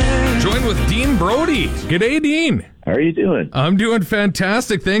in with Dean Brody. G'day, Dean. How are you doing? I'm doing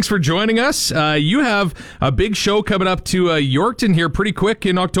fantastic. Thanks for joining us. You have a big show coming up to Yorkton here pretty quick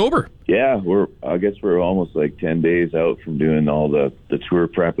in October. Yeah, I guess we're almost like 10 days out from doing all the tour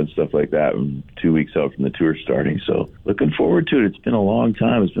prep and stuff like that, and 2 weeks out from the tour starting. So looking forward to it. It's been a long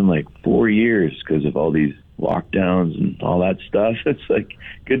time. It's been like 4 years because of all these lockdowns and all that stuff. It's like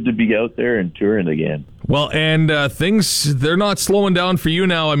good to be out there and touring again. Well, and things, they're not slowing down for you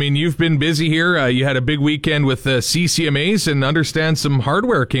now. I mean, you've been busy here. You had a big weekend with CCMAs, and understand some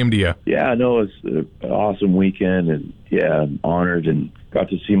hardware came to you. Yeah, no, it's an awesome weekend, and yeah, I'm honored and got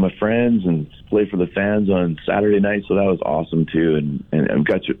to see my friends and play for the fans on Saturday night, so that was awesome too. And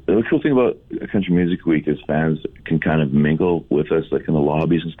the cool thing about Country Music Week is fans can kind of mingle with us, like in the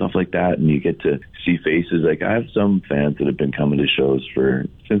lobbies and stuff like that, and you get to see faces. Like I have some fans that have been coming to shows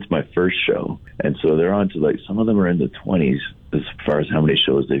since my first show, and so they're on to, like, some of them are in the 20s as far as how many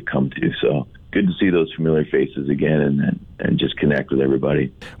shows they've come to. So good to see those familiar faces again and just connect with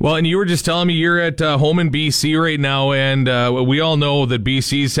everybody. Well, and you were just telling me you're at home in BC right now, and we all know that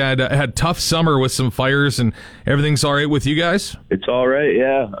BC's had tough summer with some fires, and everything's all right with you guys? It's all right,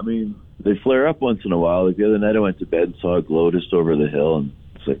 yeah. I mean, they flare up once in a while. Like the other night I went to bed and saw a glow just over the hill, and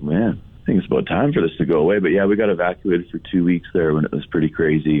it's like, man, I think it's about time for this to go away. But yeah, we got evacuated for 2 weeks there when it was pretty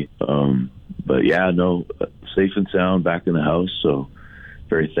crazy. But yeah, no, safe and sound back in the house, so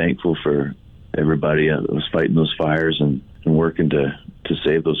very thankful for everybody that was fighting those fires and working to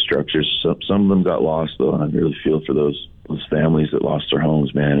save those structures. Some of them got lost, though, and I really feel for those families that lost their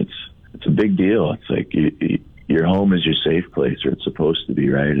homes, man. It's a big deal. It's like your home is your safe place, or it's supposed to be,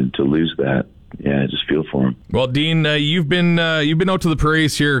 right? And to lose that, yeah, I just feel for them. Well, Dean, you've been out to the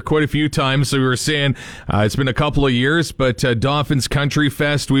prairies here quite a few times. So we were saying it's been a couple of years, but Dauphin's Country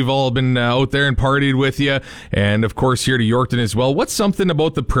Fest, we've all been out there and partied with you, and of course here to Yorkton as well. What's something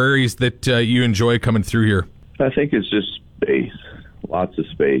about the prairies that you enjoy coming through here? I think it's just space, lots of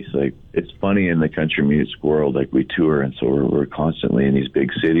space. Like, it's funny in the country music world, like we tour, and so we're constantly in these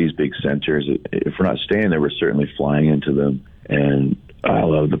big cities, big centers. If we're not staying there, we're certainly flying into them, and I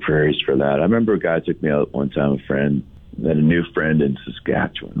love the prairies for that. I remember a guy took me out one time, a friend, met a new friend in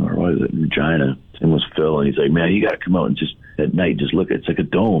Saskatchewan, or what is it, Regina. His name was Phil, and he's like, man, you got to come out and just at night just look. It's like a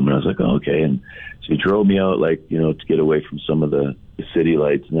dome. And I was like, oh, okay. And so he drove me out, like, to get away from some of the city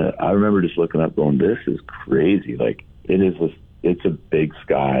lights. And I remember just looking up going, this is crazy. Like, it's a big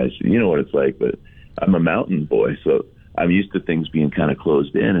sky. So you know what it's like, but I'm a mountain boy, so I'm used to things being kind of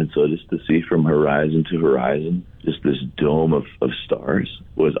closed in, and so just to see from horizon to horizon, just this dome of stars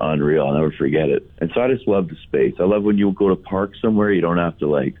was unreal. I'll never forget it. And so I just love the space. I love when you go to park somewhere, you don't have to,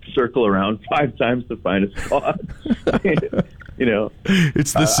 like, circle around 5 times to find a spot.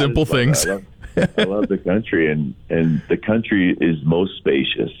 It's the simple things. I love the country, and the country is most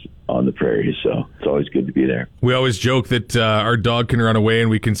spacious on the prairie, so it's always good to be there. We always joke that our dog can run away, and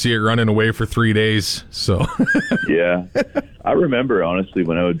we can see it running away for 3 days. So yeah, I remember, honestly,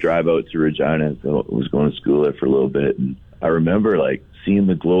 when I would drive out to Regina, I was going to school there for a little bit, and I remember, like, seeing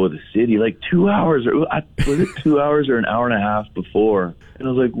the glow of the city like 2 hours, or was it 2 hours or an hour and a half before? And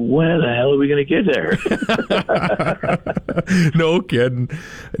I was like, when the hell are we going to get there? No kidding.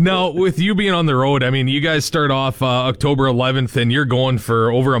 Now, with you being on the road, I mean, you guys start off October 11th, and you're going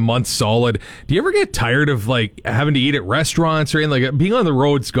for over a month solid. Do you ever get tired of, like, having to eat at restaurants or anything? Like, being on the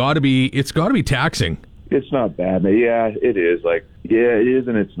road, it's got to be taxing. It's not bad, man. Yeah, it is. Like, yeah, it is,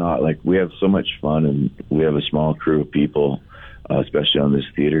 and it's not. Like, we have so much fun, and we have a small crew of people, especially on this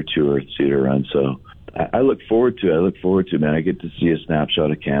theater run. So I look forward to it. Man. I get to see a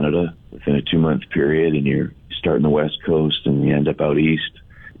snapshot of Canada within a 2-month period, and you're starting the West Coast and you end up out east.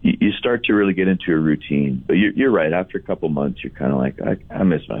 You start to really get into a routine. But you're right. After a couple months, you're kind of like, I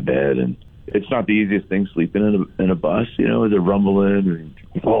miss my bed. And it's not the easiest thing sleeping in a bus, with a rumbling and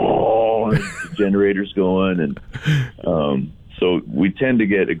the generators going. And so we tend to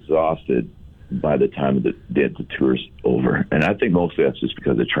get exhausted by the time the tour's over. And I think mostly that's just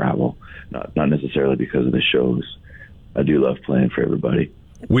because of travel, not necessarily because of the shows. I do love playing for everybody.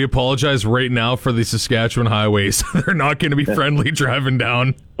 We apologize right now for the Saskatchewan highways. They're not going to be friendly driving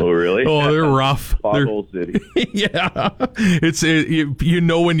down. Oh, really? Oh, they're rough. Pothole city. Yeah.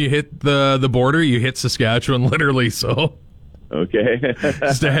 When you hit the border, you hit Saskatchewan, literally, so. Okay.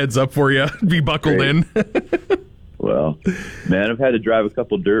 Just a heads up for you. Be buckled in. Well, man, I've had to drive a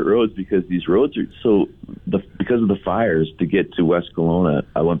couple dirt roads because these roads are because of the fires. To get to West Kelowna,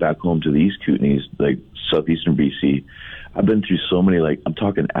 I went back home to the East Kootenays, like southeastern BC. I've been through so many, like, I'm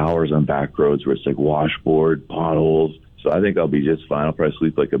talking hours on back roads where it's like washboard, potholes, So I think I'll be just fine. I'll probably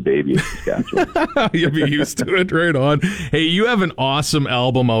sleep like a baby in Saskatchewan. You'll be used to it. Right on. Hey, you have an awesome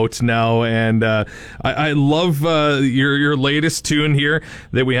album out now, and I love your latest tune here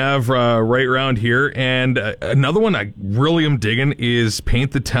that we have right around here. And another one I really am digging is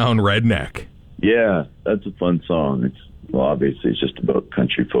Paint the Town Redneck. Yeah, that's a fun song. Obviously it's just about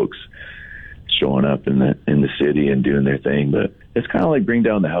country folks showing up in the city and doing their thing, but it's kind of like Bring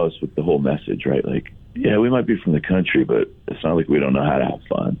Down the House with the whole message, right? Like, yeah, we might be from the country, but it's not like we don't know how to have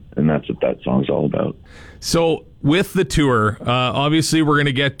fun, and that's what that song's all about. So with the tour, obviously we're going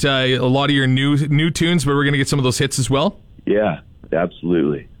to get a lot of your new tunes, but we're going to get some of those hits as well. Yeah,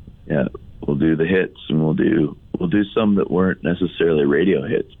 absolutely. Yeah, we'll do the hits, and we'll do some that weren't necessarily radio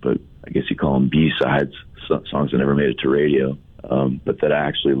hits, but I guess you call them B-sides, songs that never made it to radio, but that I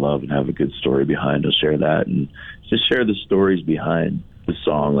actually love and have a good story behind. I'll share that and just share the stories behind the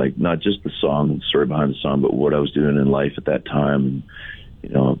song, like not just the song, the story behind the song, but what I was doing in life at that time. And, you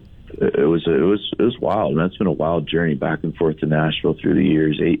know, it was wild. And that's been a wild journey back and forth to Nashville through the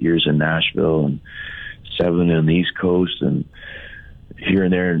years, 8 years in Nashville and 7 on the East Coast and here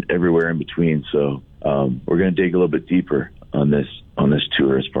and there and everywhere in between. So we're going to dig a little bit deeper on this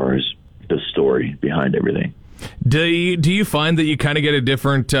tour as far as the story behind everything. Do you find that you kind of get a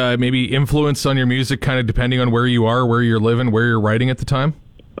different maybe influence on your music, kind of depending on where you are, where you're living, where you're writing at the time?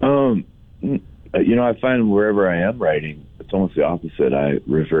 You know, I find wherever I am writing, it's almost the opposite. I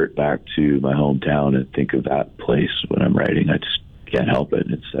revert back to my hometown and think of that place when I'm writing. I just can't help it.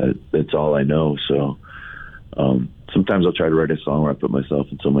 It's all I know. So sometimes I'll try to write a song where I put myself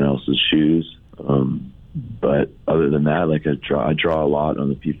in someone else's shoes. But other than that, like I draw a lot on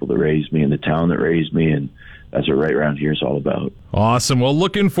the people that raised me and the town that raised me, and that's what Right Round Here is all about. Awesome. Well,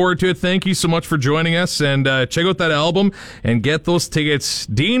 looking forward to it. Thank you so much for joining us, and check out that album and get those tickets.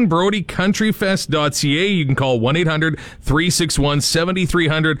 Dean Brody, countryfest.ca. You can call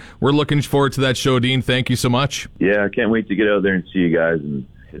 1-800-361-7300. We're looking forward to that show, Dean. Thank you so much. Yeah, I can't wait to get out there and see you guys and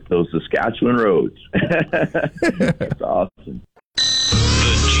hit those Saskatchewan roads. That's awesome.